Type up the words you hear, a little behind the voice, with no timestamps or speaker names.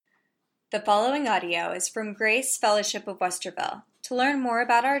The following audio is from Grace Fellowship of Westerville. To learn more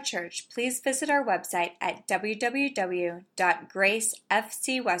about our church, please visit our website at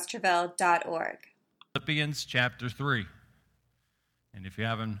www.gracefcwesterville.org. Philippians chapter 3. And if you're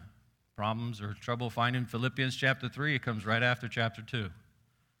having problems or trouble finding Philippians chapter 3, it comes right after chapter 2.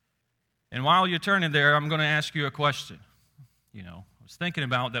 And while you're turning there, I'm going to ask you a question. I was thinking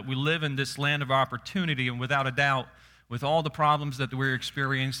about that we live in this land of opportunity, and without a doubt, with all the problems that we're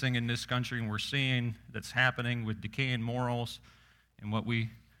experiencing in this country and we're seeing that's happening with decaying morals and what the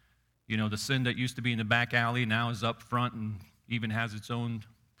sin that used to be in the back alley now is up front and even has its own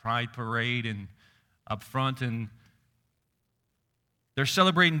pride parade and up front, and they're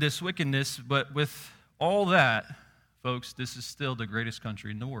celebrating this wickedness. But with all that, folks, this is still the greatest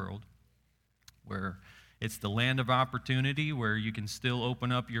country in the world, where it's the land of opportunity, where you can still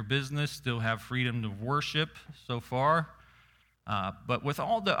open up your business, still have freedom to worship so far. But with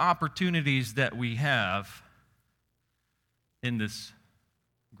all the opportunities that we have in this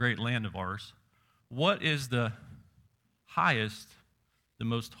great land of ours, what is the highest, the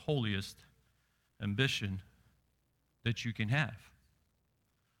most holiest ambition that you can have?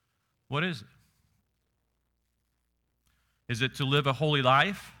 What is it? Is it to live a holy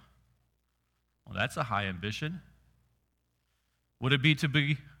life? Well, that's a high ambition. Would it be to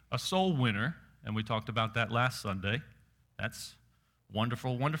be a soul winner? And we talked about that last Sunday. That's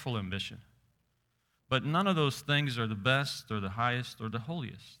wonderful, wonderful ambition. But none of those things are the best or the highest or the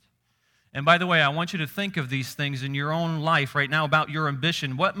holiest. And by the way, I want you to think of these things in your own life right now about your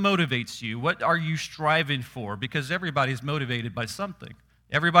ambition. What motivates you? What are you striving for? Because everybody's motivated by something.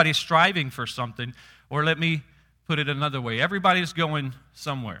 Everybody's striving for something. Or let me put it another way. Everybody's going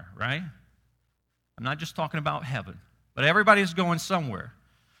somewhere, right? I'm not just talking about heaven, but everybody's going somewhere.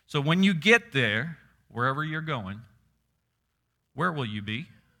 So when you get there, wherever you're going, where will you be?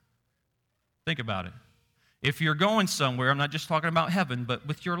 Think about it. If you're going somewhere, I'm not just talking about heaven, but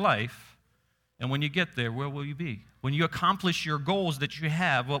with your life, and when you get there, where will you be? When you accomplish your goals that you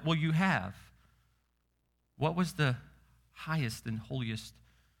have, what will you have? What was the highest and holiest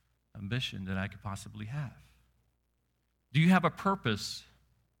ambition that I could possibly have? Do you have a purpose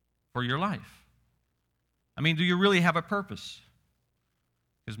for your life? Do you really have a purpose?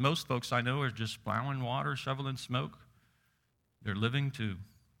 Because most folks I know are just plowing water, shoveling smoke. They're living to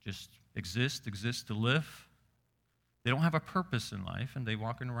just exist to live. They don't have a purpose in life, and they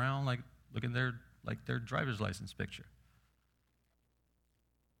walking around like their driver's license picture.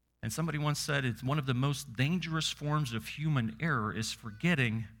 And somebody once said it's one of the most dangerous forms of human error is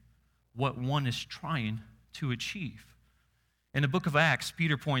forgetting what one is trying to achieve. In the book of Acts,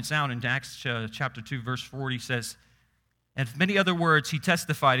 Peter points out in Acts chapter 2, verse 40, says, "And with many other words he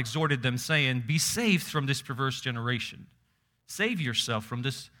testified, exhorted them, saying, 'Be saved from this perverse generation.'" Save yourself from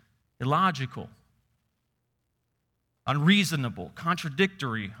this illogical, unreasonable,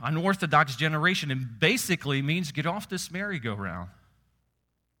 contradictory, unorthodox generation. And basically means get off this merry-go-round.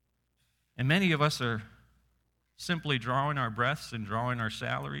 And many of us are simply drawing our breaths and drawing our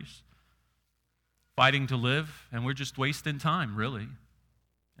salaries, fighting to live, and we're just wasting time, really.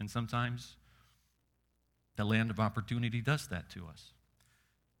 And sometimes the land of opportunity does that to us.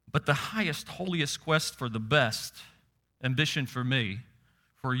 But the highest, holiest quest for the best ambition for me,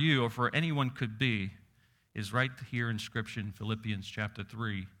 for you, or for anyone could be, is right here in Scripture in Philippians chapter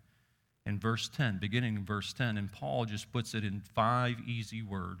 3 and verse 10, beginning in verse 10. And Paul just puts it in 5 easy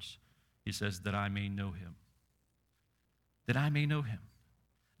words. He says, "That I may know him." That I may know him.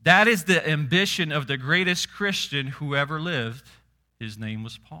 That is the ambition of the greatest Christian who ever lived. His name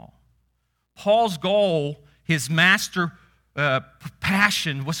was Paul. Paul's goal, his master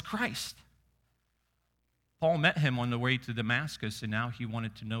passion was Christ. Paul met him on the way to Damascus, and now he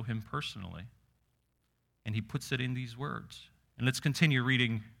wanted to know him personally. And he puts it in these words. And let's continue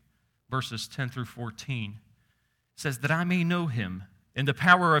reading verses 10 through 14. It says, "That I may know him in the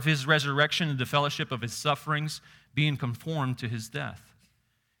power of his resurrection and the fellowship of his sufferings, being conformed to his death.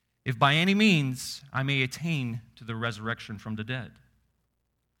 If by any means I may attain to the resurrection from the dead.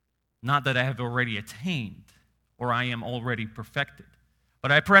 Not that I have already attained, or I am already perfected,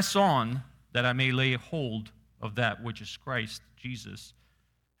 but I press on that I may lay hold of that which is Christ Jesus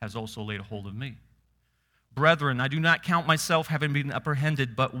has also laid hold of me. Brethren, I do not count myself having been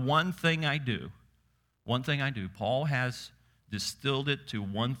apprehended, but one thing I do. Paul has distilled it to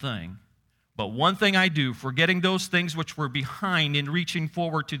one thing. But one thing I do, forgetting those things which were behind and reaching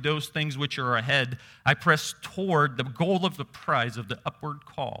forward to those things which are ahead, I press toward the goal of the prize of the upward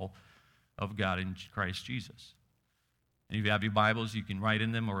call of God in Christ Jesus. And if you have your Bibles, you can write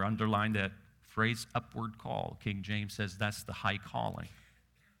in them or underline that phrase, upward call. King James says that's the high calling.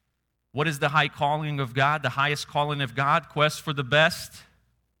 What is the high calling of God? The highest calling of God, quest for the best,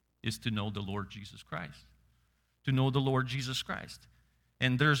 is to know the Lord Jesus Christ. To know the Lord Jesus Christ.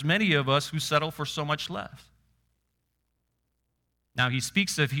 And there's many of us who settle for so much less. Now, he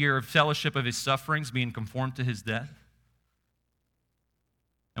speaks of here of fellowship of his sufferings, being conformed to his death.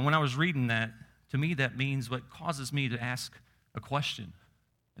 And when I was reading that, to me that means what causes me to ask a question.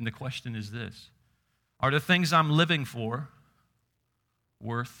 And the question is this: are the things I'm living for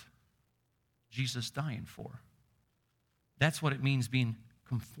worth Jesus dying for? That's what it means, being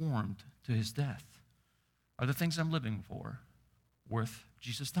conformed to his death. Are the things I'm living for worth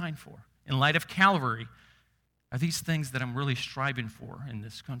Jesus dying for? In light of Calvary, are these things that I'm really striving for in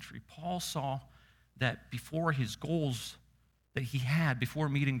this country? Paul saw that before his goals that he had before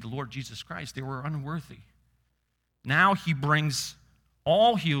meeting the Lord Jesus Christ, they were unworthy. Now he brings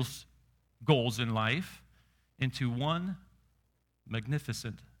all his goals in life into one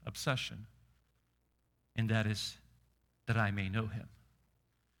magnificent obsession, and that is that I may know him.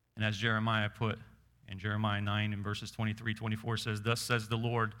 And as Jeremiah put in Jeremiah 9 in verses 23, 24 says, "Thus says the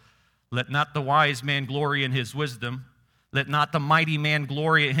Lord, let not the wise man glory in his wisdom, let not the mighty man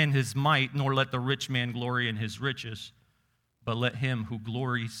glory in his might, nor let the rich man glory in his riches, but let him who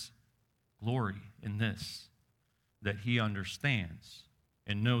glories glory in this, that he understands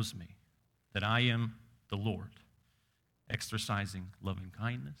and knows me, that I am the Lord, exercising loving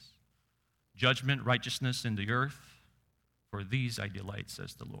kindness, judgment, righteousness in the earth. For these I delight,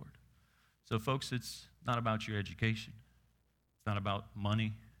 says the Lord." So, folks, it's not about your education. It's not about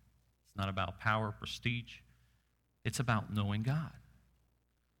money. It's not about power, prestige. It's about knowing God.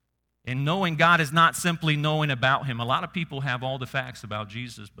 And knowing God is not simply knowing about him. A lot of people have all the facts about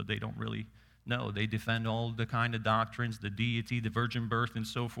Jesus, but they don't really know. They defend all the kind of doctrines, the deity, the virgin birth, and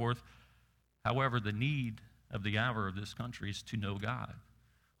so forth. However, the need of the hour of this country is to know God.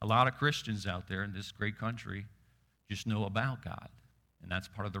 A lot of Christians out there in this great country just know about God. And that's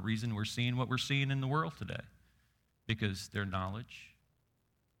part of the reason we're seeing what we're seeing in the world today, because their knowledge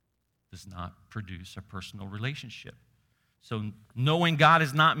does not produce a personal relationship. So knowing God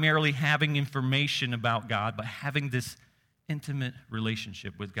is not merely having information about God, but having this intimate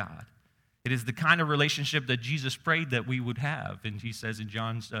relationship with God. It is the kind of relationship that Jesus prayed that we would have. And he says in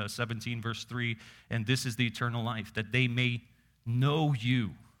John 17, verse 3, "And this is the eternal life, that they may know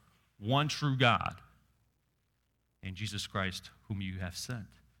you, one true God, and Jesus Christ, whom you have sent."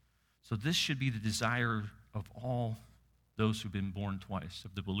 So this should be the desire of all those who've been born twice,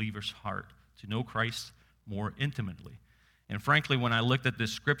 of the believer's heart, to know Christ more intimately. And frankly, when I looked at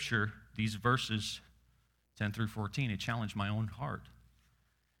this scripture, these verses 10 through 14, it challenged my own heart.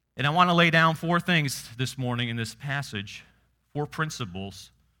 And I want to lay down 4 things this morning in this passage, 4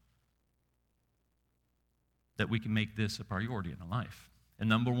 principles that we can make this a priority in our life. And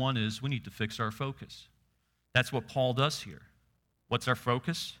number 1 is we need to fix our focus. That's what Paul does here. What's our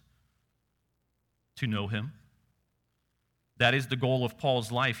focus? To know him. That is the goal of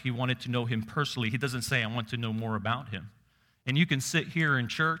Paul's life. He wanted to know him personally. He doesn't say, "I want to know more about him." And you can sit here in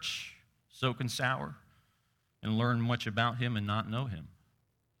church, soak and sour, and learn much about him and not know him.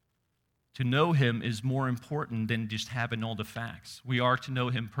 To know him is more important than just having all the facts. We are to know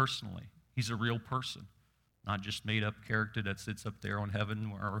him personally. He's a real person, not just made-up character that sits up there on heaven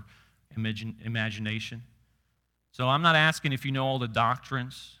or imagination. So I'm not asking if you know all the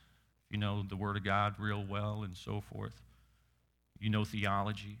doctrines, if you know the Word of God real well and so forth. You know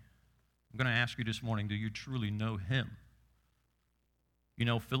theology. I'm going to ask you this morning, do you truly know him? You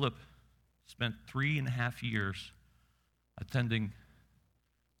know, Philip spent 3.5 years attending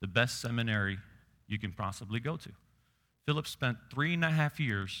the best seminary you can possibly go to. Philip spent 3.5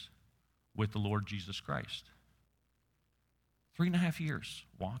 years with the Lord Jesus Christ. 3.5 years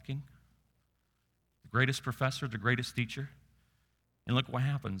walking. The greatest professor, the greatest teacher. And look what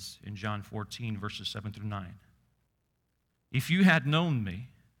happens in John 14, verses 7 through 9. "If you had known me,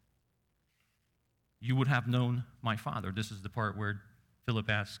 you would have known my Father." This is the part where Philip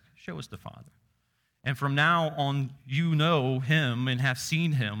asks, "Show us the Father. And from now on, you know him and have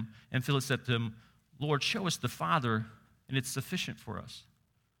seen him." And Philip said to him, "Lord, show us the Father, and it's sufficient for us."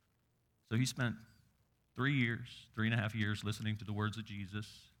 So he spent 3.5 years listening to the words of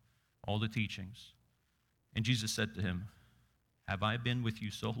Jesus, all the teachings. And Jesus said to him, "Have I been with you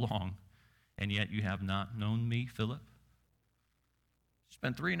so long, and yet you have not known me, Philip?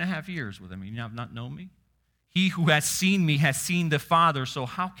 Spent 3.5 years with him, and you have not known me? He who has seen me has seen the Father, so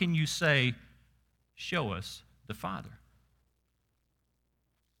how can you say, 'Show us the Father'?"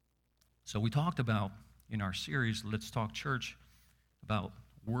 So we talked about, in our series, Let's Talk Church, about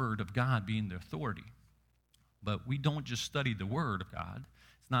Word of God being the authority. But we don't just study the Word of God.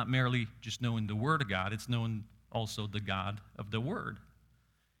 It's It's not merely just knowing the Word of God, it's knowing also the God of the Word.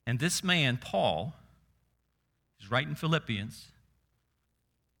 And this man, Paul, is writing Philippians.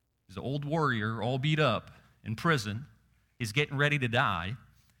 He's an old warrior, all beat up, in prison. He's getting ready to die.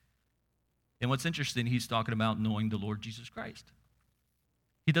 And what's interesting, he's talking about knowing the Lord Jesus Christ.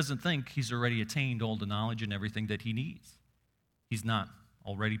 He doesn't think he's already attained all the knowledge and everything that he needs. He's not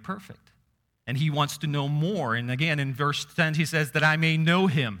already perfect. And he wants to know more. And again, in verse 10, he says, that I may know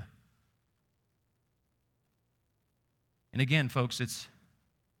him. And again, folks, it's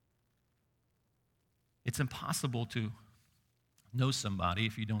impossible to know somebody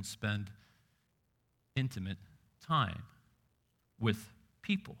if you don't spend intimate time with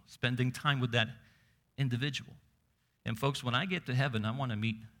people, spending time with that individual. And folks, when I get to heaven, I want to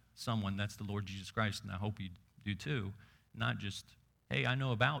meet someone that's the Lord Jesus Christ, and I hope you do too. Not just, hey, I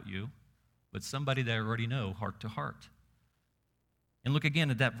know about you, but somebody that I already know, heart to heart. And look again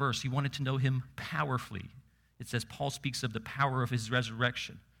at that verse. He wanted to know him powerfully. It says Paul speaks of the power of his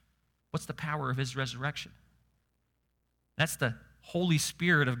resurrection. What's the power of his resurrection? That's the Holy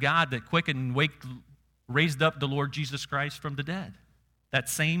Spirit of God that quickened and raised up the Lord Jesus Christ from the dead. That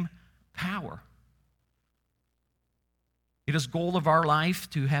same power. It is the goal of our life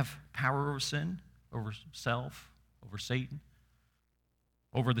to have power over sin, over self, over Satan,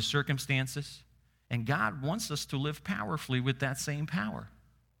 over the circumstances. And God wants us to live powerfully with that same power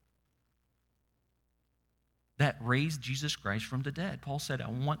that raised Jesus Christ from the dead. Paul said, I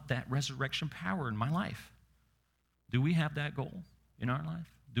want that resurrection power in my life. Do we have that goal in our life?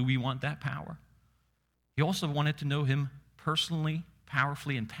 Do we want that power? He also wanted to know him personally,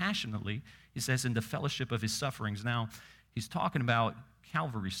 powerfully, and passionately. He says in the fellowship of his sufferings. Now, he's talking about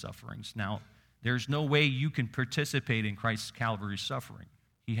Calvary sufferings. Now, there's no way you can participate in Christ's Calvary suffering.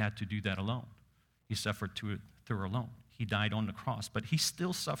 He had to do that alone. He suffered through alone. He died on the cross, but he's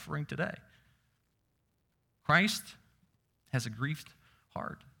still suffering today. Christ has a grieved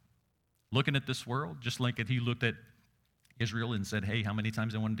heart. Looking at this world, just like he looked at Israel and said, hey, how many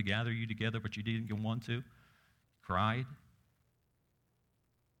times I wanted to gather you together, but you didn't want to? Cried.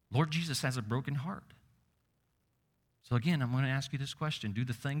 Lord Jesus has a broken heart. So again, I'm going to ask you this question. Do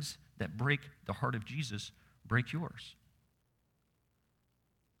the things that break the heart of Jesus break yours?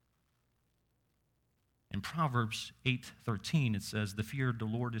 In Proverbs 8:13, it says, the fear of the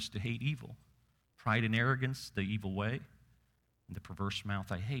Lord is to hate evil. Pride and arrogance, the evil way, and the perverse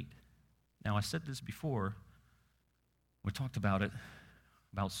mouth I hate. Now, I said this before. We talked about it,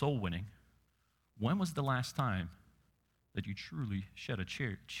 about soul winning. When was the last time that you truly shed a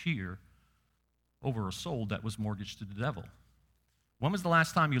tear over a soul that was mortgaged to the devil? When was the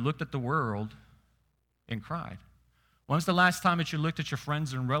last time you looked at the world and cried? When was the last time that you looked at your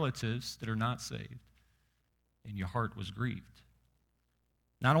friends and relatives that are not saved and your heart was grieved?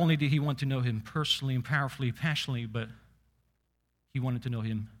 Not only did he want to know him personally and powerfully, passionately, but he wanted to know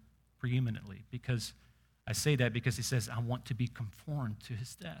him preeminently. Because I say that because he says, I want to be conformed to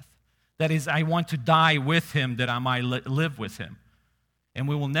his death. That is, I want to die with him that I might live with him. And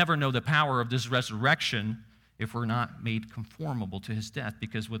we will never know the power of this resurrection if we're not made conformable to his death,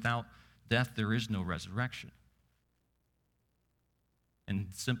 because without death there is no resurrection. And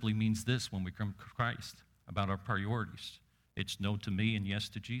it simply means this when we come to Christ about our priorities. It's no to me and yes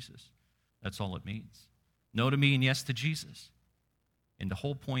to Jesus. That's all it means. No to me and yes to Jesus. And the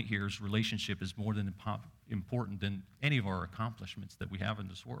whole point here is relationship is more than important than any of our accomplishments that we have in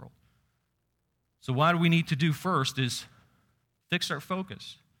this world. So what do we need to do first is fix our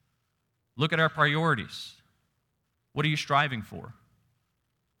focus. Look at our priorities. What are you striving for?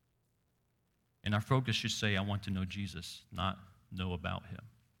 And our focus should say, I want to know Jesus, not know about him.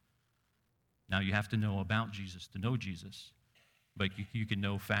 Now, you have to know about Jesus to know Jesus, but you can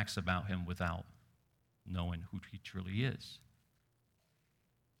know facts about him without knowing who he truly is.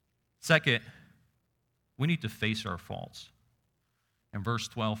 Second, we need to face our faults. In verse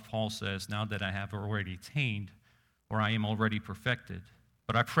 12, Paul says, now that I have already attained, or I am already perfected,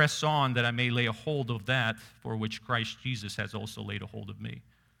 but I press on that I may lay a hold of that for which Christ Jesus has also laid a hold of me.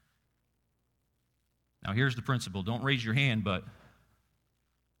 Now, here's the principle. Don't raise your hand, but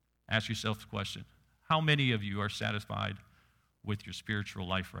ask yourself the question. How many of you are satisfied with your spiritual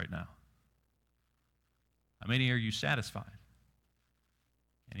life right now? How many are you satisfied?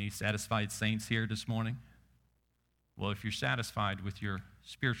 Any satisfied saints here this morning? Well, if you're satisfied with your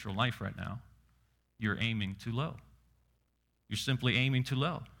spiritual life right now, you're aiming too low. You're simply aiming too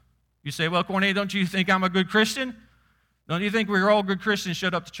low. You say, well, Cornelius, don't you think I'm a good Christian? Don't you think we're all good Christians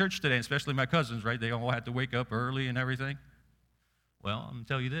showed up to church today, especially my cousins, right? They all had to wake up early and everything. Well, I'm going to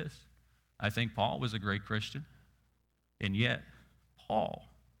tell you this. I think Paul was a great Christian, and yet Paul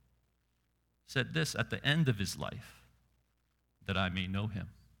said this at the end of his life, that I may know him.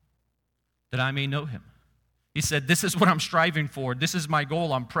 That I may know him. He said, this is what I'm striving for. This is my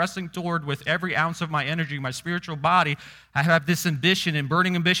goal. I'm pressing toward with every ounce of my energy, my spiritual body. I have this ambition and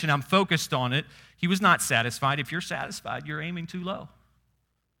burning ambition. I'm focused on it. He was not satisfied. If you're satisfied, you're aiming too low.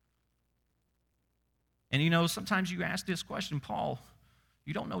 And sometimes you ask this question, Paul,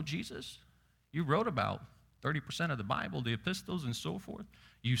 you don't know Jesus? You wrote about 30% of the Bible, the epistles, and so forth.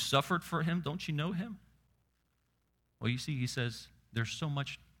 You suffered for him. Don't you know him? Well, you see, he says, there's so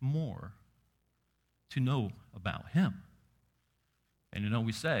much more to know about him. And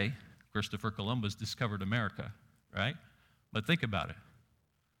we say Christopher Columbus discovered America, right? But think about it.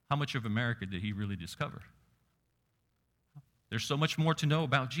 How much of America did he really discover? There's so much more to know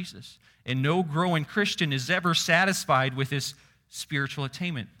about Jesus. And no growing Christian is ever satisfied with his spiritual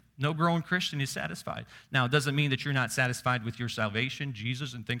attainment. No growing Christian is satisfied. Now, it doesn't mean that you're not satisfied with your salvation,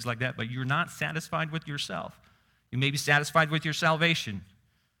 Jesus, and things like that, but you're not satisfied with yourself. You may be satisfied with your salvation,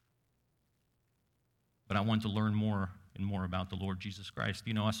 but I want to learn more and more about the Lord Jesus Christ.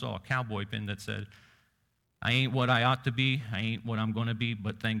 I saw a cowboy pin that said, I ain't what I ought to be, I ain't what I'm going to be,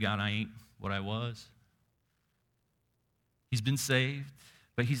 but thank God I ain't what I was. He's been saved,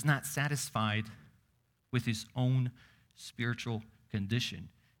 but he's not satisfied with his own spiritual condition.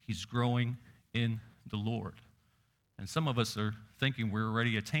 He's growing in the Lord. And some of us are thinking we're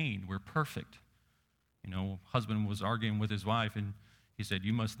already attained, we're perfect. Husband was arguing with his wife, and he said,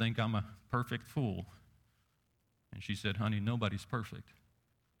 you must think I'm a perfect fool. And she said, honey, nobody's perfect.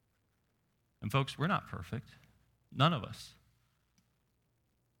 And folks, we're not perfect. None of us.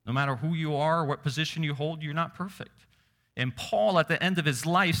 No matter who you are, what position you hold, you're not perfect. And Paul, at the end of his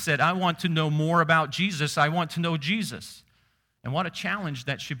life, said, I want to know more about Jesus. I want to know Jesus. And what a challenge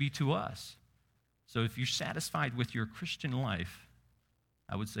that should be to us. So if you're satisfied with your Christian life,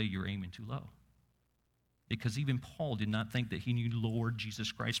 I would say you're aiming too low. Because even Paul did not think that he knew Lord Jesus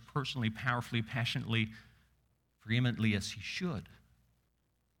Christ personally, powerfully, passionately, vehemently as he should.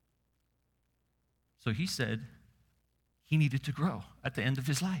 So he said he needed to grow at the end of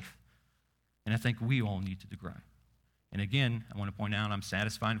his life. And I think we all need to grow. And again, I want to point out, I'm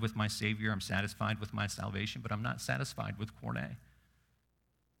satisfied with my Savior, I'm satisfied with my salvation, but I'm not satisfied with Cornet.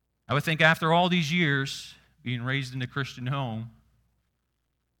 I would think after all these years, being raised in a Christian home,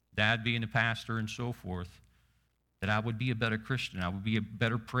 Dad being a pastor and so forth, that I would be a better Christian, I would be a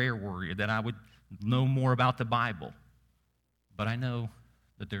better prayer warrior, that I would know more about the Bible. But I know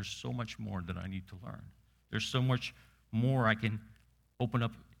that there's so much more that I need to learn. There's so much more I can open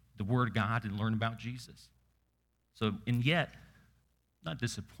up the Word of God and learn about Jesus. So, and yet, not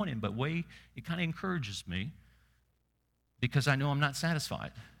disappointed, but it kind of encourages me because I know I'm not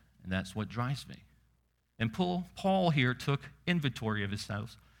satisfied, and that's what drives me. And Paul here took inventory of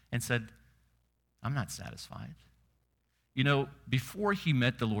himself and said, I'm not satisfied. Before he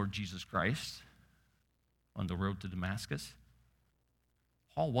met the Lord Jesus Christ on the road to Damascus,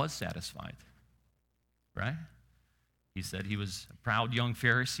 Paul was satisfied, right? He said he was a proud young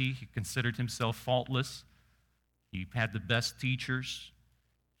Pharisee. He considered himself faultless. He had the best teachers.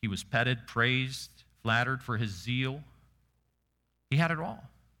 He was petted, praised, flattered for his zeal. He had it all.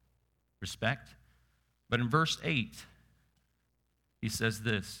 Respect. But in verse 8, he says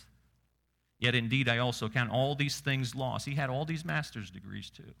this, yet indeed I also count all these things lost. He had all these master's degrees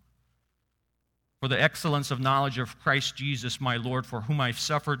too. For the excellence of knowledge of Christ Jesus my Lord, for whom I've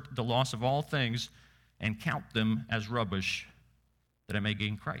suffered the loss of all things, and count them as rubbish, that I may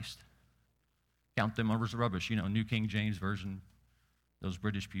gain Christ. Count them as rubbish. New King James Version, those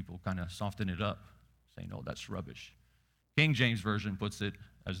British people kind of soften it up, saying, oh, that's rubbish. King James Version puts it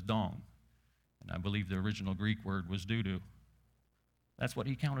as dong. And I believe the original Greek word was doo-doo. That's what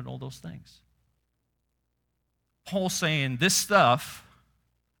he counted all those things. Paul saying, this stuff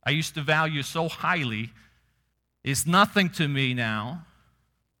I used to value so highly is nothing to me now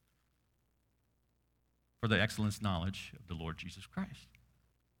for the excellent knowledge of the Lord Jesus Christ.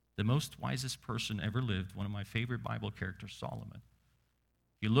 The most wisest person ever lived, one of my favorite Bible characters, Solomon.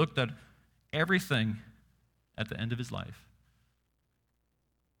 He looked at everything at the end of his life.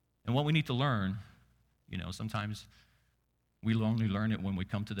 And what we need to learn, sometimes we only learn it when we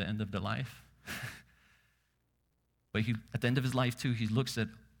come to the end of the life. But at the end of his life, too, he looks at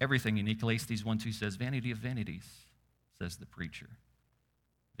everything. In Ecclesiastes 1:2 says, vanity of vanities, says the preacher.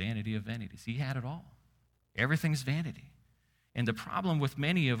 Vanity of vanities. He had it all. Everything's vanity. And the problem with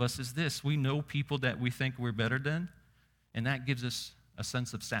many of us is this. We know people that we think we're better than, and that gives us a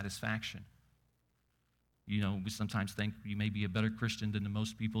sense of satisfaction. We sometimes think you may be a better Christian than the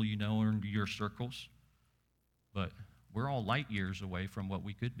most people you know or in your circles, but we're all light years away from what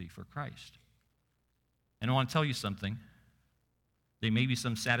we could be for Christ. And I want to tell you something. There may be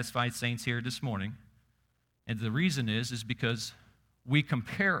some satisfied saints here this morning, and the reason is because we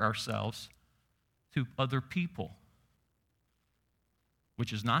compare ourselves to other people,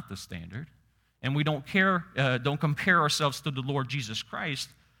 which is not the standard. And we don't compare ourselves to the Lord Jesus Christ,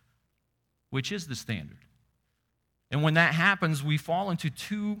 which is the standard. And when that happens, we fall into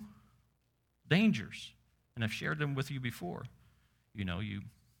two dangers. And I've shared them with you before. You know, you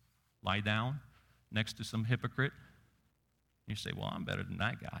lie down next to some hypocrite. You say, well, I'm better than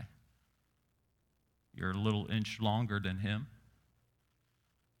that guy. You're a little inch longer than him.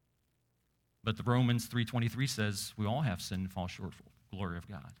 But the Romans 3:23 says we all have sinned and fall short of the glory of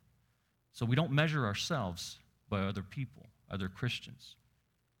God. So we don't measure ourselves by other people, other Christians.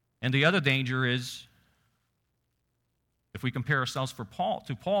 And the other danger is, if we compare ourselves to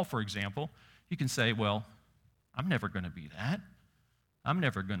Paul, for example, you can say, well, I'm never going to be that. I'm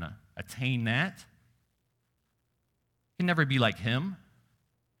never going to attain that. I can never be like him.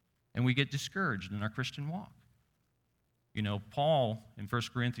 And we get discouraged in our Christian walk. You know, Paul in 1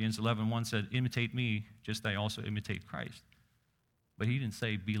 Corinthians 11:1 said, imitate me, just as I also imitate Christ. But he didn't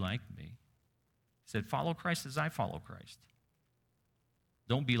say, be like me. He said, follow Christ as I follow Christ.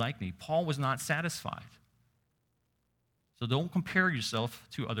 Don't be like me. Paul was not satisfied. So don't compare yourself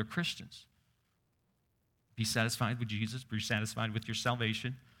to other Christians. Be satisfied with Jesus. Be satisfied with your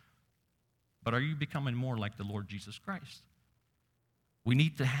salvation. But are you becoming more like the Lord Jesus Christ? We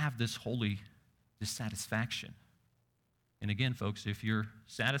need to have this holy dissatisfaction. And again, folks, if you're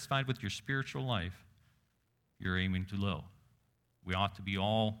satisfied with your spiritual life, you're aiming too low. We ought to be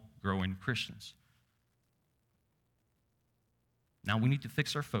all growing Christians. Now we need to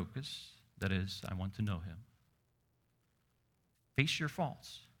fix our focus. That is, I want to know him. Face your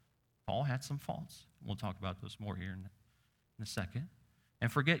faults. Paul had some faults. We'll talk about those more here in a second.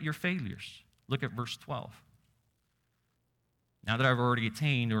 And forget your failures. Look at verse 12. Now that I've already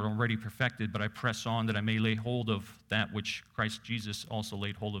attained or already perfected, but I press on that I may lay hold of that which Christ Jesus also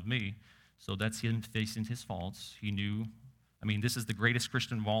laid hold of me. So that's him facing his faults. He knew, this is the greatest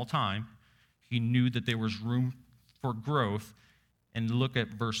Christian of all time. He knew that there was room for growth. And look at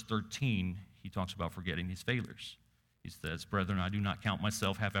verse 13. He talks about forgetting his failures. He says, brethren, I do not count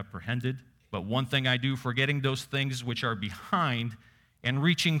myself have apprehended, but one thing I do, forgetting those things which are behind and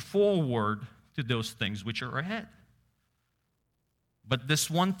reaching forward to those things which are ahead. But this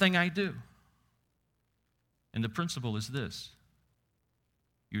one thing I do. And the principle is this.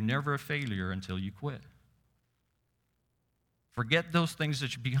 You're never a failure until you quit. Forget those things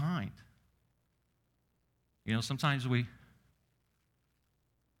that you're behind. You know, sometimes we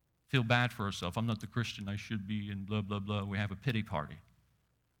feel bad for ourselves. I'm not the Christian I should be, and blah, blah, blah. We have a pity party.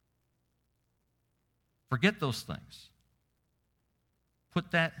 Forget those things.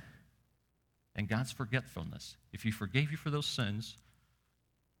 Put that in God's forgetfulness. If He forgave you for those sins,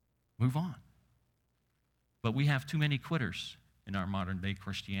 move on. But we have too many quitters in our modern-day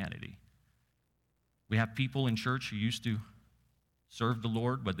Christianity. We have people in church who used to serve the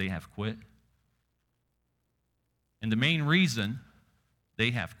Lord, but they have quit. And the main reason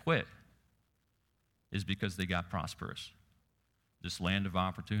they have quit is because they got prosperous, this land of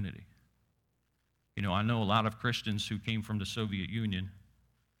opportunity. You know, I know a lot of Christians who came from the Soviet Union,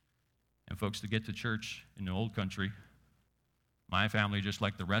 and folks, to get to church in the old country, my family, just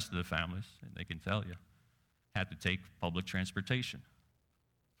like the rest of the families, and they can tell you, had to take public transportation,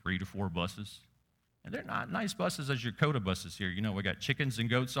 3 to 4 buses. And they're not nice buses as your Coda buses here. You know, we got chickens and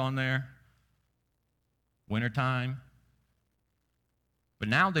goats on there, wintertime. But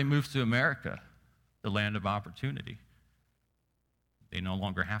now they moved to America, the land of opportunity. They no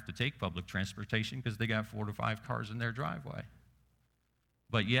longer have to take public transportation because they got 4 to 5 cars in their driveway.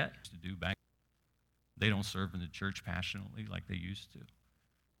 But yet, they don't serve in the church passionately like they used to.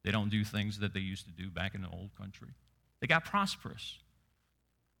 They don't do things that they used to do back in the old country. They got prosperous.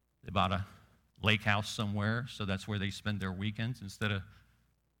 They bought a lake house somewhere, so that's where they spend their weekends instead of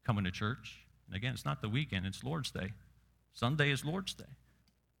coming to church. And again, it's not the weekend, it's Lord's Day. Sunday is Lord's Day.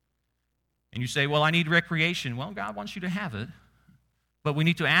 And you say, well, I need recreation. Well, God wants you to have it. But we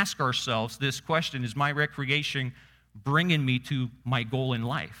need to ask ourselves this question: is my recreation bringing me to my goal in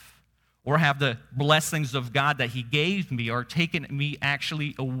life? Or have the blessings of God that He gave me are taking me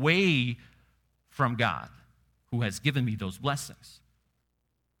actually away from God, who has given me those blessings?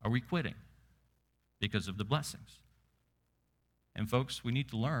 Are we quitting because of the blessings? And folks, we need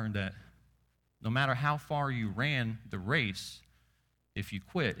to learn that no matter how far you ran the race, if you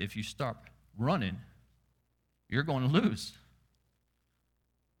quit, if you stop running, you're going to lose.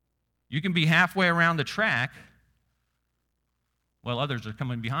 You can be halfway around the track while others are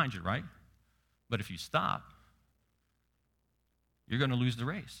coming behind you, right? But if you stop, you're going to lose the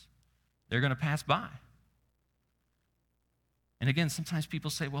race. They're going to pass by. And again, sometimes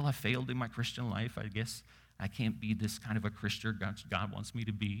people say, well, I failed in my Christian life. I guess I can't be this kind of a Christian God wants me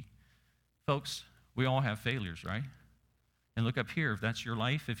to be. Folks, we all have failures, right? And look up here. If that's your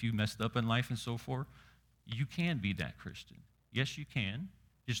life, if you messed up in life and so forth, you can be that Christian. Yes, you can.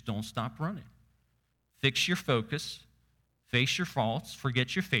 Just don't stop running. Fix your focus. Face your faults.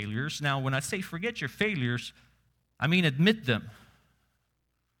 Forget your failures. Now, when I say forget your failures, I mean admit them.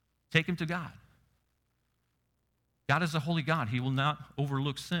 Take them to God. God is a holy God. He will not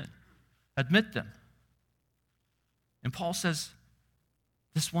overlook sin. Admit them. And Paul says,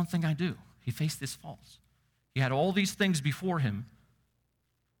 this one thing I do. He faced his faults. He had all these things before him.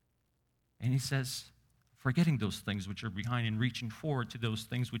 And he says, forgetting those things which are behind and reaching forward to those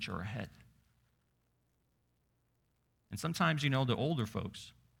things which are ahead. And sometimes, the older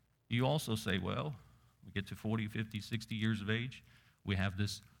folks, you also say, well, we get to 40, 50, 60 years of age. We have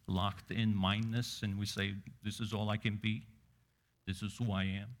this locked-in mindness, and we say, this is all I can be. This is who I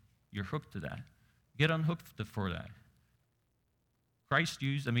am. You're hooked to that. Get unhooked for that.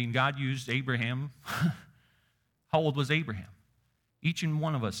 God used Abraham. How old was Abraham? Each and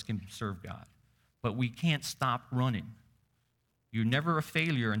one of us can serve God, but we can't stop running. You're never a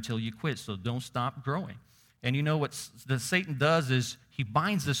failure until you quit, so don't stop growing. And you know what Satan does is he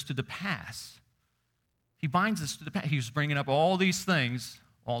binds us to the past. He binds us to the past. He's bringing up all these things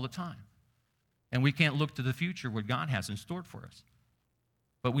all the time. And we can't look to the future, what God has in store for us.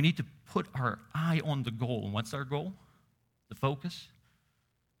 But we need to put our eye on the goal. And what's our goal? The focus?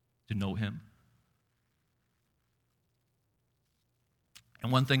 To know Him.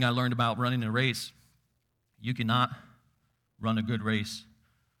 And one thing I learned about running a race, you cannot run a good race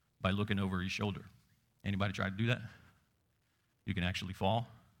by looking over your shoulder. Anybody try to do that? You can actually fall,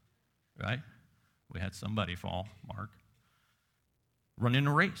 right? We had somebody fall, Mark. Running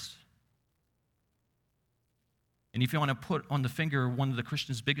a race. And if you want to put on the finger, one of the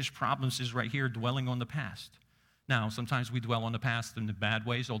Christian's biggest problems is right here, dwelling on the past. Now, sometimes we dwell on the past in the bad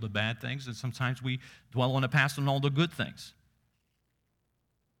ways, all the bad things, and sometimes we dwell on the past and all the good things.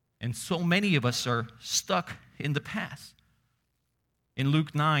 And so many of us are stuck in the past. In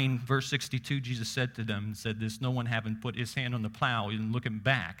Luke 9, verse 62, Jesus said to them, no one having put his hand on the plow and looking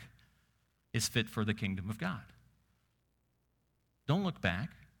back is fit for the kingdom of God. Don't look back.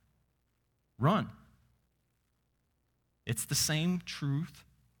 Run. It's the same truth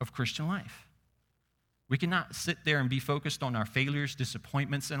of Christian life. We cannot sit there and be focused on our failures,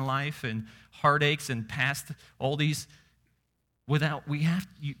 disappointments in life, and heartaches and past all these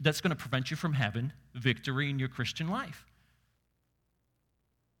that's going to prevent you from having victory in your Christian life.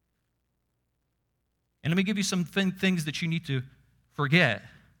 And let me give you some things that you need to forget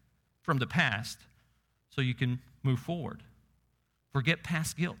from the past so you can move forward. Forget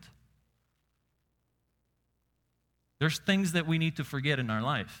past guilt. There's things that we need to forget in our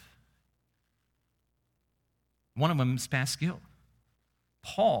life. One of them is past guilt.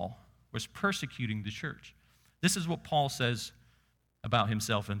 Paul was persecuting the church. This is what Paul says about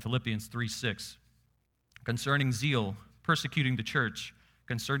himself in Philippians 3:6. Concerning zeal, persecuting the church,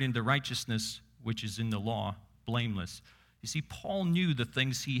 concerning the righteousness which is in the law, blameless. You see, Paul knew the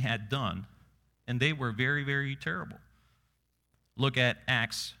things he had done, and they were very, very terrible. Look at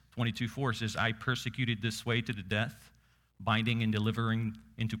Acts 22:4. It says, I persecuted this way to the death, binding and delivering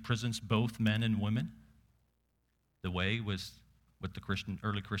into prisons both men and women. The way was what the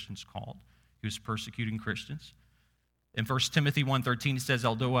early Christians called. He was persecuting Christians. In 1 Timothy 1:13, it says,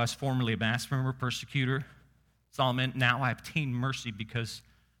 although I was formerly a blasphemer, persecutor, Solomon, now I obtained mercy because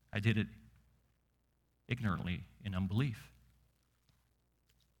I did it ignorantly in unbelief.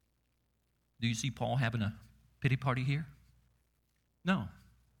 Do you see Paul having a pity party here? No.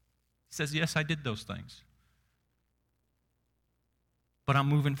 He says, yes, I did those things. But I'm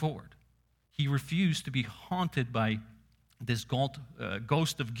moving forward. He refused to be haunted by this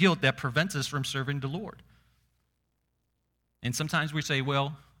ghost of guilt that prevents us from serving the Lord. And sometimes we say,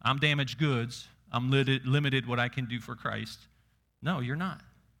 well, I'm damaged goods. I'm limited what I can do for Christ. No, you're not.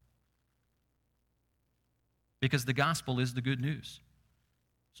 Because the gospel is the good news.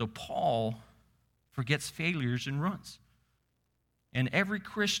 So Paul forgets failures and runs. And every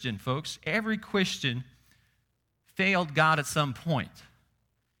Christian, folks, every Christian failed God at some point.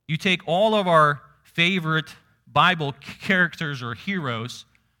 You take all of our favorite Bible characters or heroes,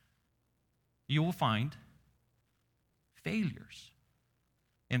 you will find failures.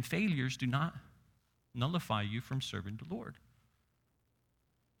 And failures do not nullify you from serving the Lord.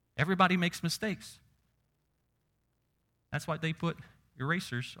 Everybody makes mistakes. That's why they put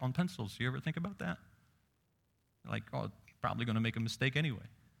erasers on pencils. You ever think about that? Like, oh, probably going to make a mistake anyway.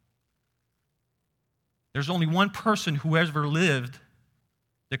 There's only one person who ever lived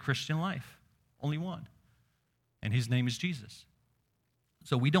the Christian life. Only one. And his name is Jesus.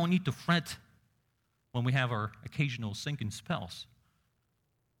 So we don't need to fret when we have our occasional sinking spells.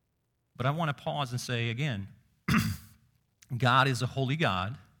 But I want to pause and say again, God is a holy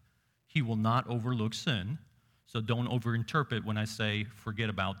God. He will not overlook sin. So don't overinterpret when I say forget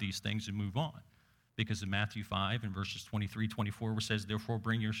about these things and move on. Because in Matthew 5 and verses 23, 24, where it says, therefore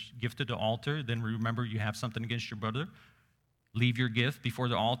bring your gift to the altar, then remember you have something against your brother. Leave your gift before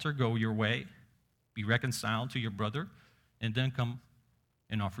the altar, go your way, be reconciled to your brother, and then come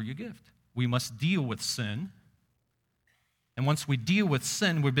and offer your gift. We must deal with sin. And once we deal with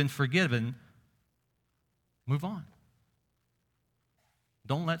sin, we've been forgiven, move on.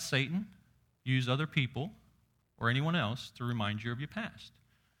 Don't let Satan use other people or anyone else to remind you of your past.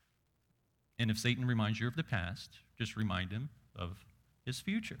 And if Satan reminds you of the past, just remind him of his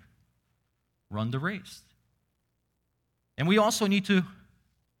future. Run the race. And we also need to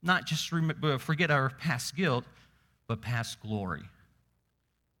not just forget our past guilt, but past glory.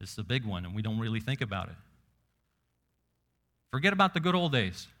 This is a big one, and we don't really think about it. Forget about the good old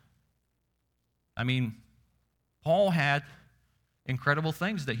days. I mean, Paul had incredible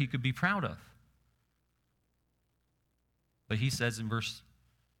things that he could be proud of. But he says in verse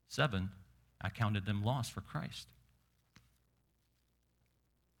 7, I counted them loss for Christ.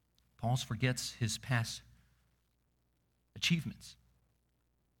 Paul forgets his past achievements.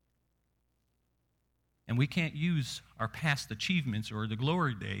 And we can't use our past achievements or the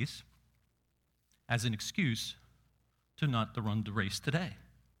glory days as an excuse to not to run the race today.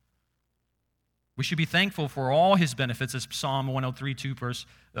 We should be thankful for all his benefits, as Psalm 103:2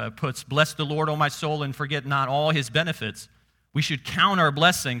 puts, bless the Lord, O my soul, and forget not all his benefits. We should count our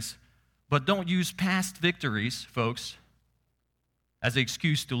blessings, but don't use past victories, folks, as an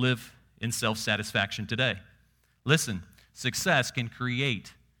excuse to live in self-satisfaction today. Listen, success can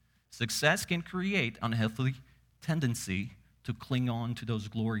create unhealthy tendency to cling on to those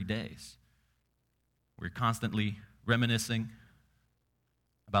glory days. We're constantly reminiscing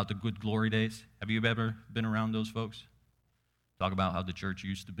about the good glory days. Have you ever been around those folks? Talk about how the church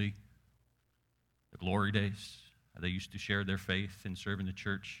used to be. The glory days, how they used to share their faith and serve in the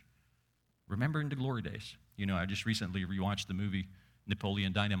church. Remembering the glory days. You know, I just recently rewatched the movie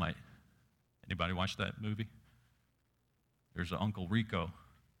Napoleon Dynamite. Anybody watch that movie? There's an Uncle Rico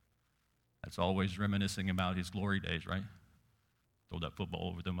that's always reminiscing about his glory days, right? Throw that football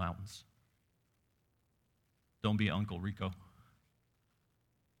over the mountains. Don't be Uncle Rico.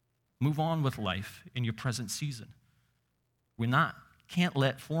 Move on with life in your present season. Can't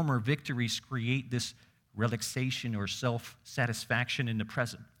let former victories create this relaxation or self-satisfaction in the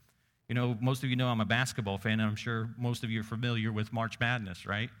present. You know, most of you know I'm a basketball fan, and I'm sure most of you are familiar with March Madness,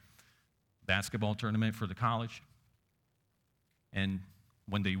 right? Basketball tournament for the college. And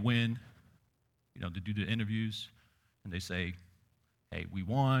when they win, you know, they do the interviews, and they say, hey, we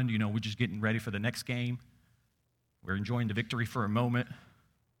won, you know, we're just getting ready for the next game. We're enjoying the victory for a moment.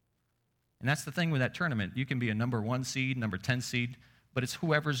 And that's the thing with that tournament. You can be a number 1 seed, number 10 seed, but it's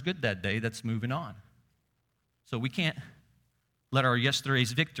whoever's good that day that's moving on. So we can't let our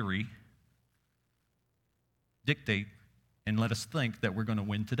yesterday's victory dictate and let us think that we're going to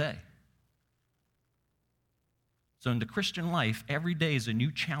win today. So in the Christian life, every day is a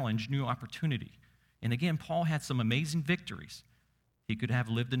new challenge, new opportunity. And again, Paul had some amazing victories. He could have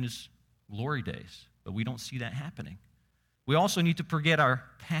lived in his glory days, but we don't see that happening. We also need to forget our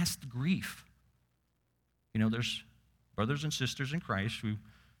past grief. You know, there's brothers and sisters in Christ who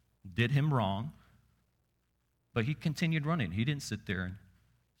did him wrong, but he continued running. He didn't sit there and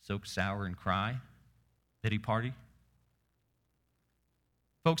soak sour and cry. Did he party?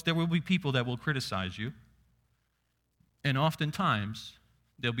 Folks, there will be people that will criticize you, and oftentimes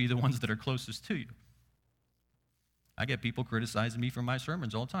they'll be the ones that are closest to you. I get people criticizing me for my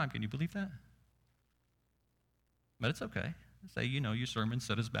sermons all the time. Can you believe that? But it's okay. Say, you know, your sermon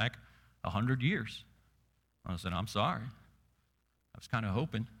set us back 100 years. I said, I'm sorry. I was kind of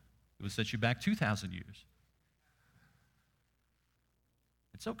hoping it would set you back 2,000 years.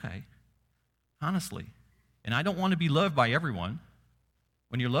 It's okay, honestly. And I don't want to be loved by everyone.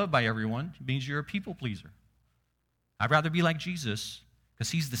 When you're loved by everyone, it means you're a people pleaser. I'd rather be like Jesus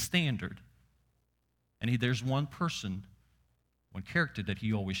because he's the standard. And there's one person, one character that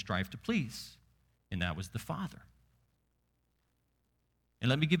he always strived to please, and that was the Father. And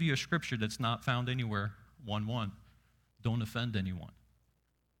let me give you a scripture that's not found anywhere, 1:1. Don't offend anyone.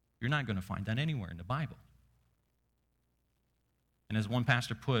 You're not going to find that anywhere in the Bible. And as one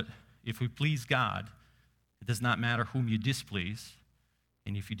pastor put, if we please God, it does not matter whom you displease.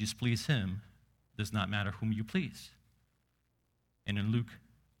 And if you displease him, it does not matter whom you please. And in Luke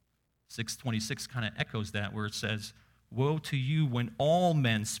 6:26 kind of echoes that, where it says, woe to you when all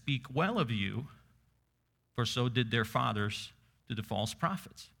men speak well of you, for so did their fathers to the false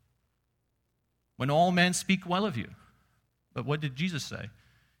prophets. When all men speak well of you. But what did Jesus say?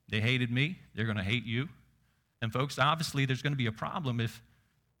 They hated me, they're going to hate you. And folks, obviously there's going to be a problem if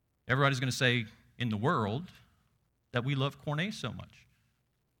everybody's going to say in the world that we love Cornet so much.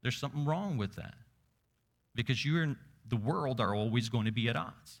 There's something wrong with that. Because you and the world are always going to be at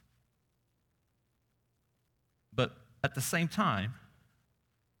odds. But at the same time,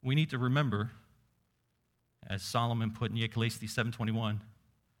 we need to remember, as Solomon put in Ecclesiastes 7:21, it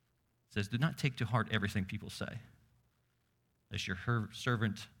says, do not take to heart everything people say, lest your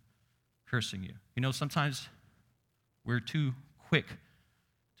servant cursing you. You know, sometimes we're too quick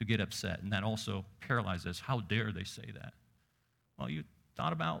to get upset, and that also paralyzes us. How dare they say that? Well, you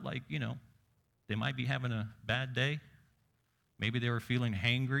thought about, they might be having a bad day. Maybe they were feeling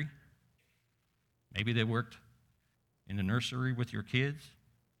hangry. Maybe they worked in the nursery with your kids.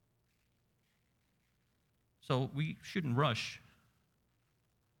 So we shouldn't rush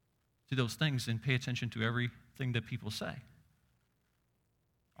to those things and pay attention to everything that people say.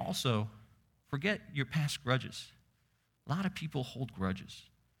 Also, forget your past grudges. A lot of people hold grudges.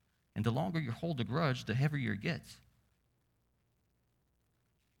 And the longer you hold a grudge, the heavier it gets.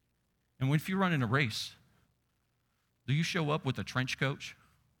 And if you run in a race, do you show up with a trench coat?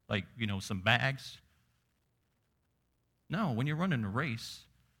 Some bags? No, when you're running a race,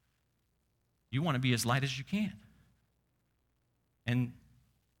 you want to be as light as you can. And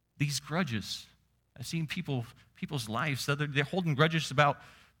these grudges, I've seen people's lives, they're holding grudges about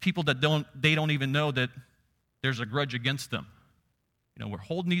people that they don't even know that there's a grudge against them. We're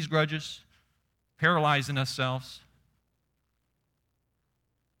holding these grudges, paralyzing ourselves,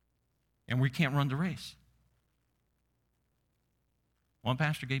 and we can't run the race. One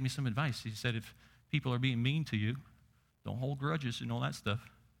pastor gave me some advice. He said, if people are being mean to you, don't hold grudges and all that stuff.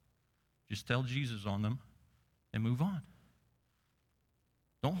 Just tell Jesus on them and move on.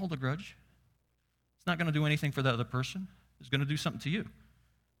 Don't hold a grudge. It's not going to do anything for the other person. It's going to do something to you.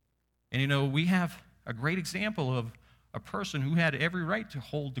 And we have a great example of a person who had every right to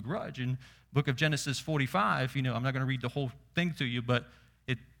hold the grudge. In the book of Genesis 45, I'm not going to read the whole thing to you, but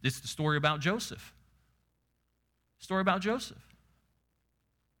it's the story about Joseph. Story about Joseph.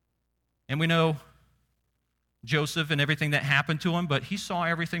 And we know Joseph and everything that happened to him, but he saw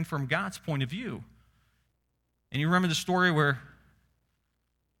everything from God's point of view. And you remember the story where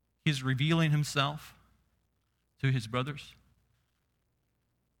he's revealing himself to his brothers?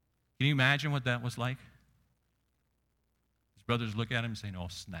 Can you imagine what that was like? His brothers look at him and say, oh,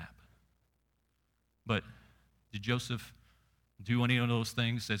 snap. But did Joseph do any of those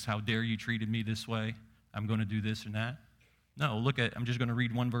things? Says, how dare you treated me this way? I'm going to do this and that. No, I'm just going to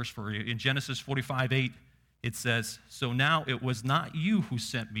read one verse for you. In Genesis 45:8, it says, so now it was not you who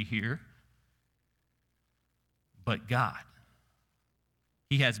sent me here, but God.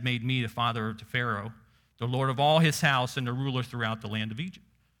 He has made me the father to Pharaoh, the Lord of all his house, and the ruler throughout the land of Egypt.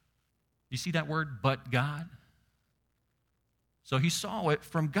 You see that word, but God? So he saw it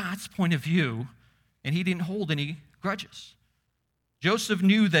from God's point of view, and he didn't hold any grudges. Joseph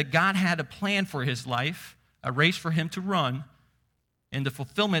knew that God had a plan for his life, a race for him to run, and the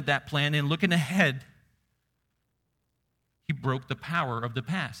fulfillment of that plan, and looking ahead, he broke the power of the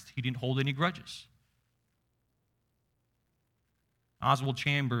past. He didn't hold any grudges. Oswald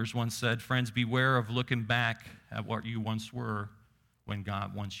Chambers once said, friends, beware of looking back at what you once were when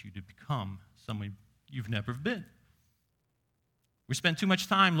God wants you to become someone you've never been. We spend too much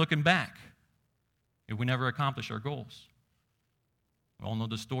time looking back if we never accomplish our goals. We all know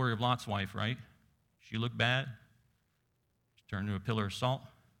the story of Lot's wife, right? She looked bad. She turned into a pillar of salt.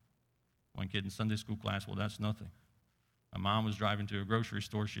 One kid in Sunday school class, well, that's nothing. My mom was driving to a grocery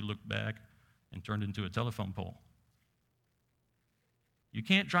store. She looked back and turned into a telephone pole. You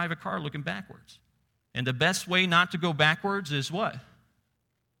can't drive a car looking backwards. And the best way not to go backwards is what?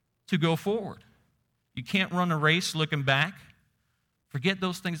 To go forward. You can't run a race looking back. Forget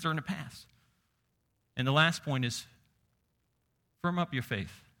those things that are in the past. And the last point is, firm up your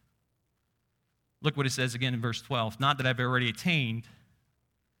faith. Look what it says again in verse 12. Not that I've already attained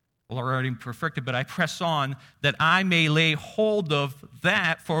or already perfected, but I press on that I may lay hold of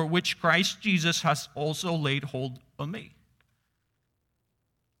that for which Christ Jesus has also laid hold of me.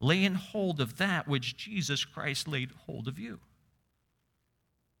 Laying hold of that which Jesus Christ laid hold of you.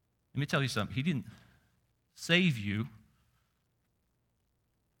 Let me tell you something. He didn't save you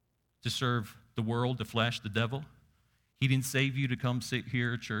to serve the world, the flesh, the devil. He didn't save you to come sit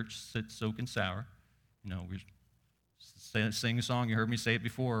here at church, sit soaking sour. We sing a song, you heard me say it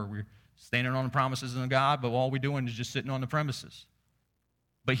before, we're standing on the promises of God, but all we're doing is just sitting on the premises.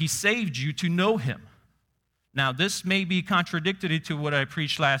 But he saved you to know him. Now, this may be contradictory to what I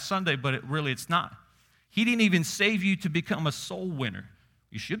preached last Sunday, but it's not. He didn't even save you to become a soul winner.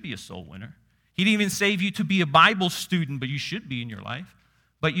 You should be a soul winner. He didn't even save you to be a Bible student, but you should be in your life.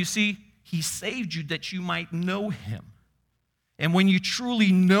 But you see, he saved you that you might know him. And when you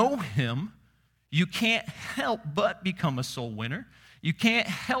truly know him, you can't help but become a soul winner. You can't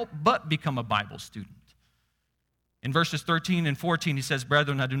help but become a Bible student. In verses 13 and 14, he says,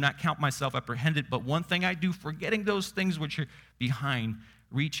 "Brethren, I do not count myself apprehended, but one thing I do, forgetting those things which are behind,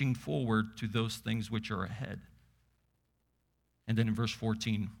 reaching forward to those things which are ahead." And then in verse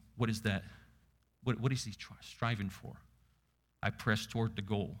 14, what is that? What is he striving for? "I press toward the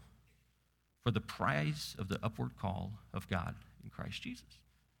goal for the prize of the upward call of God in Christ Jesus."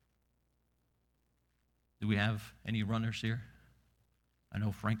 Do we have any runners here? I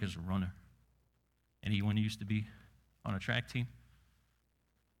know Frank is a runner. Anyone who used to be on a track team?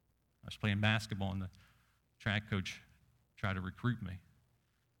 I was playing basketball and the track coach tried to recruit me.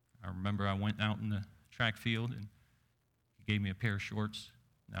 I remember I went out in the track field and he gave me a pair of shorts,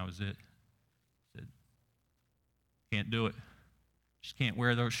 and that was it. He said, "Can't do it. Just can't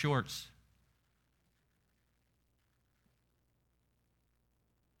wear those shorts."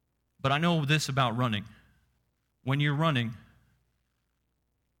 But I know this about running. When you're running,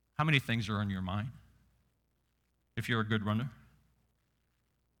 how many things are on your mind? If you're a good runner.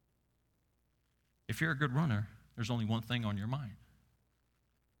 If you're a good runner, there's only one thing on your mind.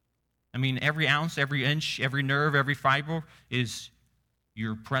 I mean, every ounce, every inch, every nerve, every fiber is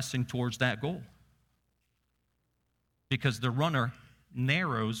you're pressing towards that goal. Because the runner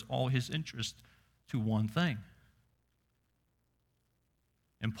narrows all his interest to one thing.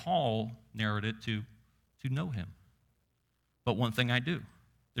 And Paul narrowed it to know him. But one thing I do.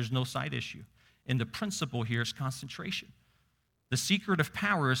 There's no side issue. And the principle here is concentration. The secret of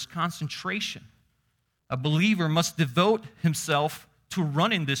power is concentration. A believer must devote himself to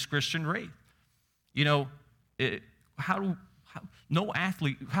running this Christian race. How do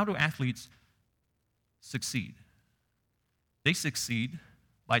athletes succeed? They succeed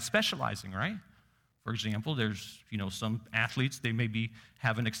by specializing, right? For example, there's, some athletes, they maybe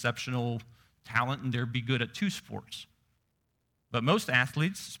have an exceptional talent and they'll be good at two sports. But most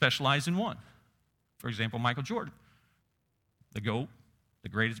athletes specialize in one. For example, Michael Jordan, the GOAT, the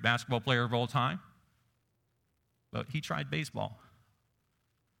greatest basketball player of all time. But he tried baseball.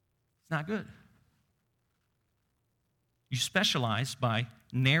 It's not good. You specialize by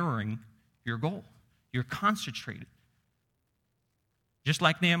narrowing your goal. You're concentrated. Just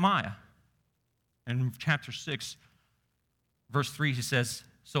like Nehemiah. In chapter 6, verse 3, he says,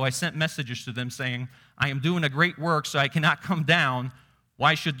 "So I sent messages to them saying, I am doing a great work, so I cannot come down.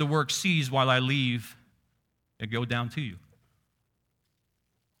 Why should the work cease while I leave and go down to you?"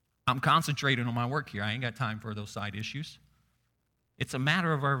 I'm concentrating on my work here. I ain't got time for those side issues. It's a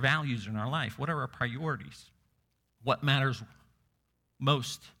matter of our values in our life. What are our priorities? What matters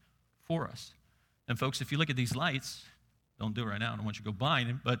most for us? And folks, if you look at these lights, don't do it right now, I don't want you to go blind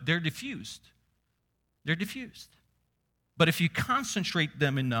them, but they're diffused. They're diffused. But if you concentrate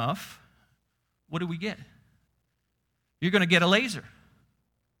them enough, what do we get? You're going to get a laser.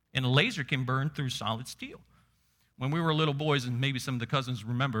 And a laser can burn through solid steel. When we were little boys, and maybe some of the cousins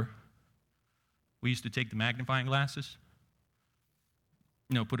remember, we used to take the magnifying glasses,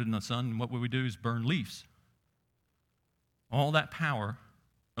 put it in the sun, and what we would do is burn leaves. All that power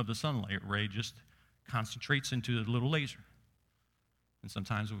of the sunlight ray just concentrates into the little laser. And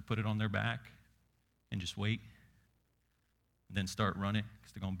sometimes we put it on their back and just wait, and then start running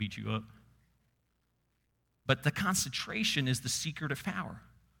because they're going to beat you up. But the concentration is the secret of power.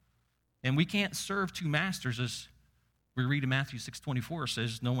 And we can't serve two masters, as we read in Matthew 6:24,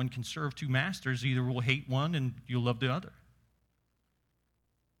 says, no one can serve two masters, either will hate one and you'll love the other.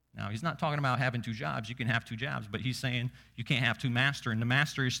 Now, he's not talking about having two jobs. You can have two jobs, but he's saying you can't have two masters. And the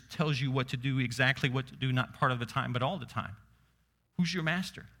master tells you what to do, exactly what to do, not part of the time, but all the time. Who's your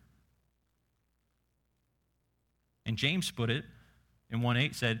master? And James put it in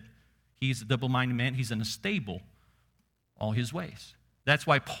 1:8, said, he's a double-minded man. He's unstable all his ways. That's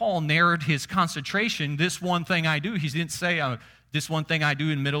why Paul narrowed his concentration, this one thing I do. He didn't say, this one thing I do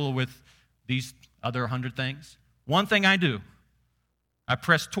in the middle with these other 100 things. One thing I do. I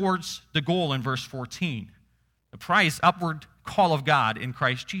press towards the goal in verse 14. The prize, upward call of God in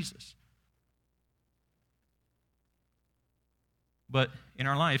Christ Jesus. But in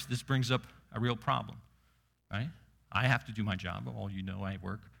our lives, this brings up a real problem, right? I have to do my job. All you know, I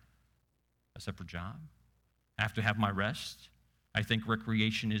work a separate job. I have to have my rest. I think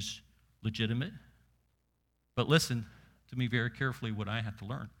recreation is legitimate. But listen to me very carefully what I had to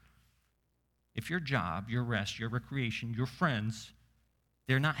learn. If your job, your rest, your recreation, your friends,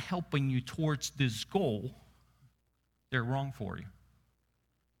 they're not helping you towards this goal, they're wrong for you.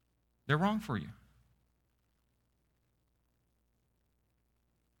 They're wrong for you.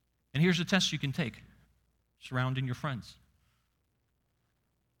 And here's a test you can take surrounding your friends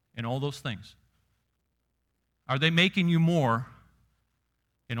and all those things. Are they making you more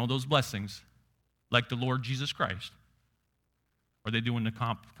in all those blessings like the Lord Jesus Christ? Or are they doing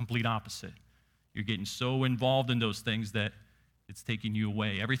the complete opposite? You're getting so involved in those things that it's taking you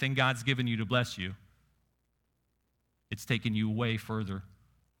away. Everything God's given you to bless you, it's taking you way further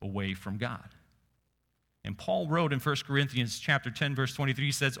away from God. And Paul wrote in 1 Corinthians chapter 10, verse 23,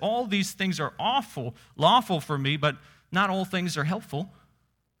 he says, all these things are lawful for me, but not all things are helpful.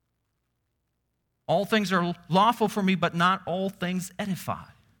 All things are lawful for me, but not all things edify.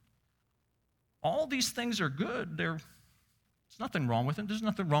 All these things are good. There's nothing wrong with them. There's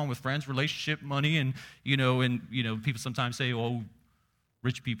nothing wrong with friends, relationship, money, and people sometimes say, oh,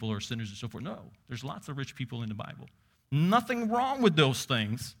 rich people are sinners and so forth. No, there's lots of rich people in the Bible. Nothing wrong with those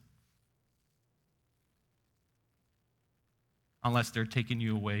things unless they're taking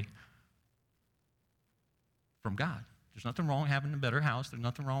you away from God. There's nothing wrong with having a better house. There's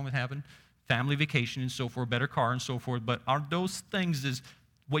nothing wrong with having family vacation and so forth, better car and so forth. But are those things is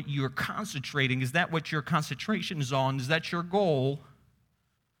what you're concentrating? Is that what your concentration is on? Is that your goal?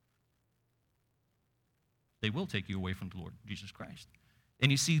 They will take you away from the Lord Jesus Christ. And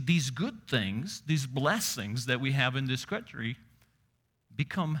you see, these good things, these blessings that we have in this country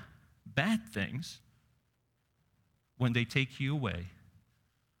become bad things when they take you away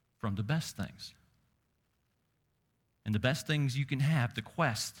from the best things. And the best things you can have, the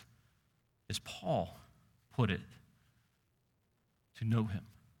quest, as Paul put it, to know him.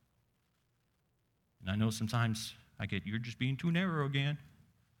 And I know sometimes I get, you're just being too narrow again.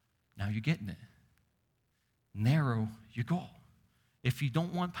 Now you're getting it. Narrow your goal. If you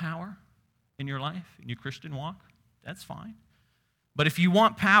don't want power in your life, in your Christian walk, that's fine. But if you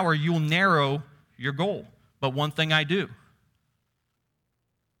want power, you'll narrow your goal. But one thing I do.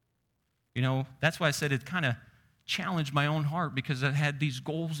 That's why I said it kind of challenged my own heart, because I had these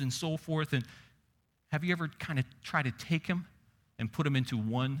goals and so forth. And have you ever kind of tried to take them and put them into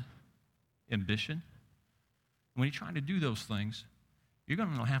one ambition? When you're trying to do those things, you're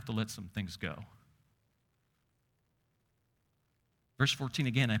going to have to let some things go. Verse 14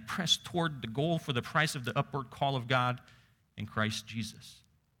 again, I press toward the goal for the price of the upward call of God in Christ Jesus.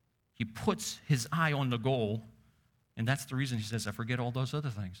 He puts his eye on the goal, and that's the reason he says, I forget all those other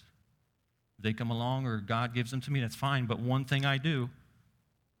things. If they come along or God gives them to me, that's fine, but one thing I do,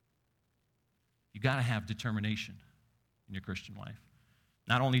 you got to have determination in your Christian life.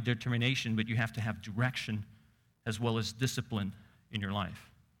 Not only determination, but you have to have direction as well as discipline in your life.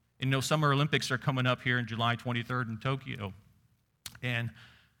 Summer Olympics are coming up here in July 23rd in Tokyo. And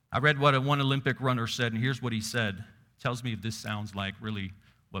I read what one Olympic runner said, and here's what he said. It tells me if this sounds like really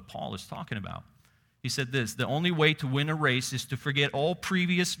what Paul is talking about. He said this, the only way to win a race is to forget all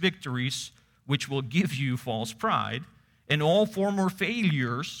previous victories, which will give you false pride, and all former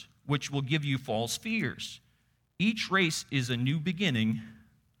failures, which will give you false fears. Each race is a new beginning.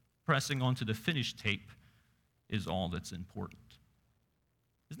 Pressing onto the finish tape is all that's important.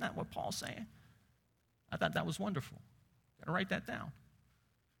 Isn't that what Paul's saying? I thought that was wonderful. Got to write that down.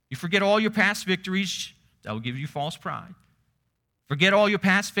 You forget all your past victories, that will give you false pride. Forget all your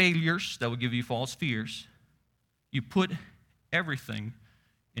past failures, that will give you false fears. You put everything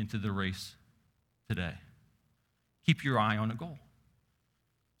into the race today. Keep your eye on a goal.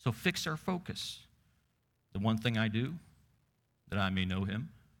 So fix our focus. The one thing I do, that I may know him.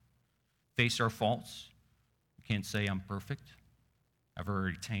 Face our faults. You can't say I'm perfect. I've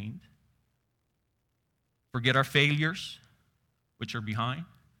already attained. Forget our failures, which are behind.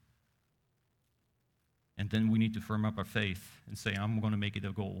 And then we need to firm up our faith and say, I'm going to make it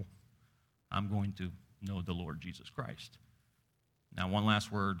a goal. I'm going to know the Lord Jesus Christ. Now, one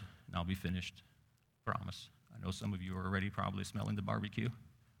last word, and I'll be finished. Promise. I know some of you are already probably smelling the barbecue.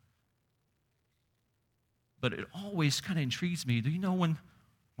 But it always kind of intrigues me. Do you know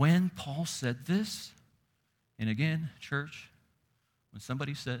when Paul said this? And again, church, when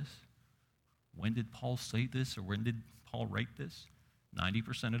somebody says, when did Paul say this or when did Paul write this?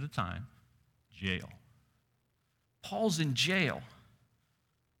 90% of the time, jail. Paul's in jail.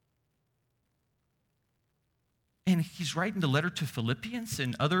 And he's writing the letter to Philippians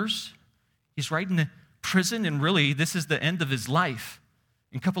and others. He's writing to prison, and really, this is the end of his life.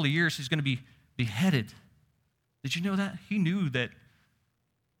 In a couple of years, he's going to be beheaded. Did you know that? He knew that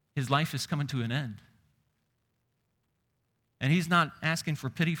his life is coming to an end. And he's not asking for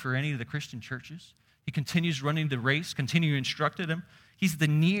pity for any of the Christian churches. He continues running the race, continue instructed them. He's the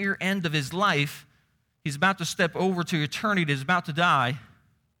near end of his life. He's about to step over to eternity. He's about to die.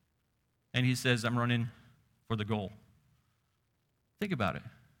 And he says, I'm running for the goal. Think about it.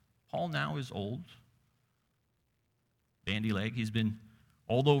 Paul now is old. Bandy leg. He's been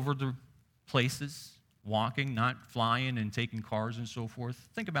all over the places, walking, not flying and taking cars and so forth.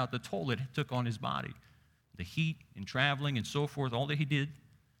 Think about the toll it took on his body. The heat and traveling and so forth, all that he did.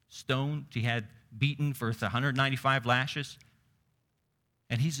 Stoned. He had beaten for 195 lashes.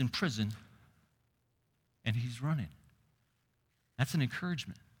 And he's in prison. And he's running. That's an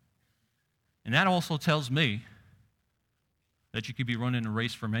encouragement. And that also tells me that you could be running a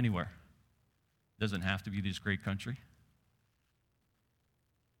race from anywhere. It doesn't have to be this great country.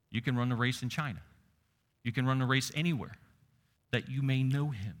 You can run a race in China. You can run a race anywhere that you may know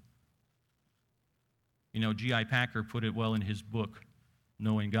him. You know, G.I. Packer put it well in his book,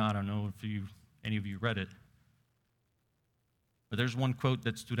 Knowing God. I don't know if any of you read it. But there's one quote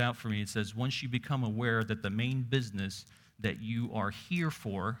that stood out for me. It says, once you become aware that the main business that you are here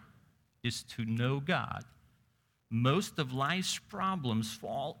for is to know God, most of life's problems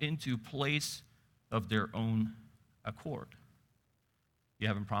fall into place of their own accord. You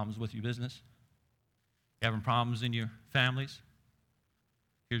having problems with your business? You having problems in your families?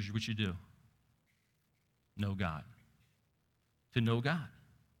 Here's what you do. Know God. To know God.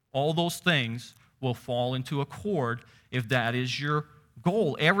 All those things will fall into accord if that is your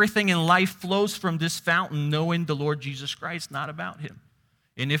goal. Everything in life flows from this fountain, knowing the Lord Jesus Christ, not about him.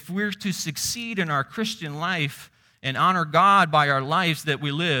 And if we're to succeed in our Christian life and honor God by our lives that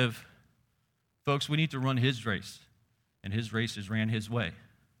we live, folks, we need to run his race. And his race is ran his way.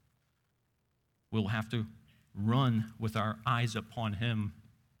 We'll have to run with our eyes upon him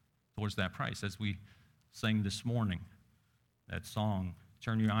towards that price, as we sang this morning, that song,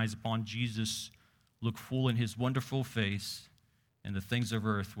 turn your eyes upon Jesus, look full in his wonderful face, and the things of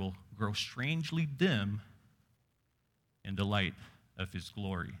earth will grow strangely dim in the light of his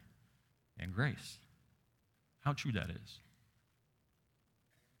glory and grace. How true that is.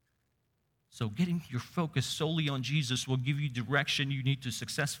 So getting your focus solely on Jesus will give you direction you need to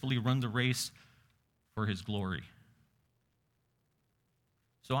successfully run the race for his glory.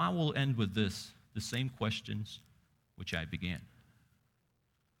 So I will end with this, the same questions which I began.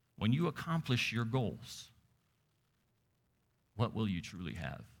 When you accomplish your goals, what will you truly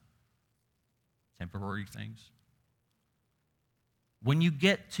have? Temporary things? When you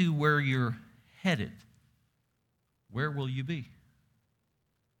get to where you're headed, where will you be?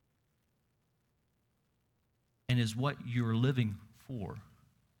 And is what you're living for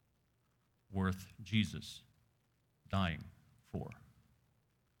worth Jesus dying for?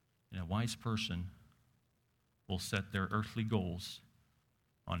 And a wise person will set their earthly goals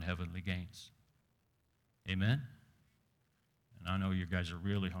on heavenly gains. Amen? And I know you guys are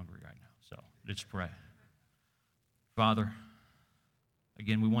really hungry right now, so let's pray. Father,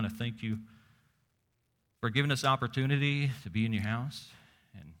 again, we want to thank you for giving us opportunity to be in your house.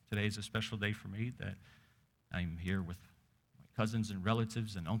 And today is a special day for me that I'm here with my cousins and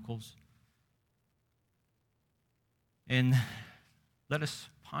relatives and uncles. And let us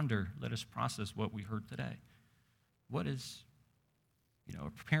ponder, let us process what we heard today. What is,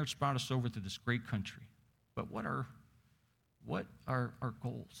 our parents brought us over to this great country, but what are our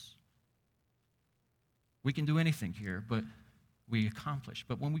goals? We can do anything here, but we accomplish.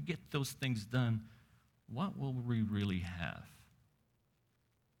 But when we get those things done, what will we really have?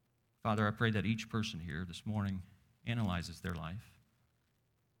 Father, I pray that each person here this morning analyzes their life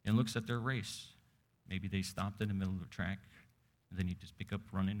and looks at their race. Maybe they stopped in the middle of the track, and then you just pick up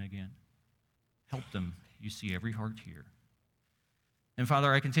running again. Help them. You see every heart here. And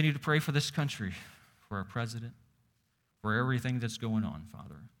Father, I continue to pray for this country, for our president, for everything that's going on,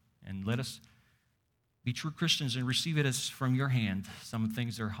 Father. And let us be true Christians and receive it as from your hand. Some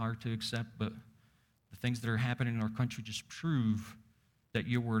things are hard to accept, but the things that are happening in our country just prove that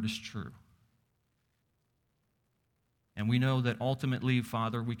your word is true. And we know that ultimately,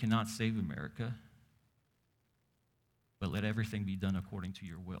 Father, we cannot save America, but let everything be done according to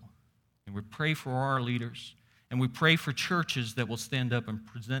your will. And we pray for our leaders, and we pray for churches that will stand up and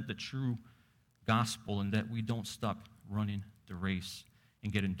present the true gospel, and that we don't stop running the race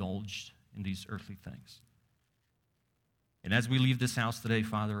and get indulged in these earthly things. And as we leave this house today,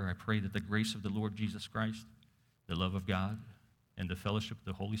 Father, I pray that the grace of the Lord Jesus Christ, the love of God, and the fellowship of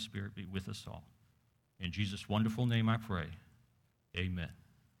the Holy Spirit be with us all. In Jesus' wonderful name I pray. Amen.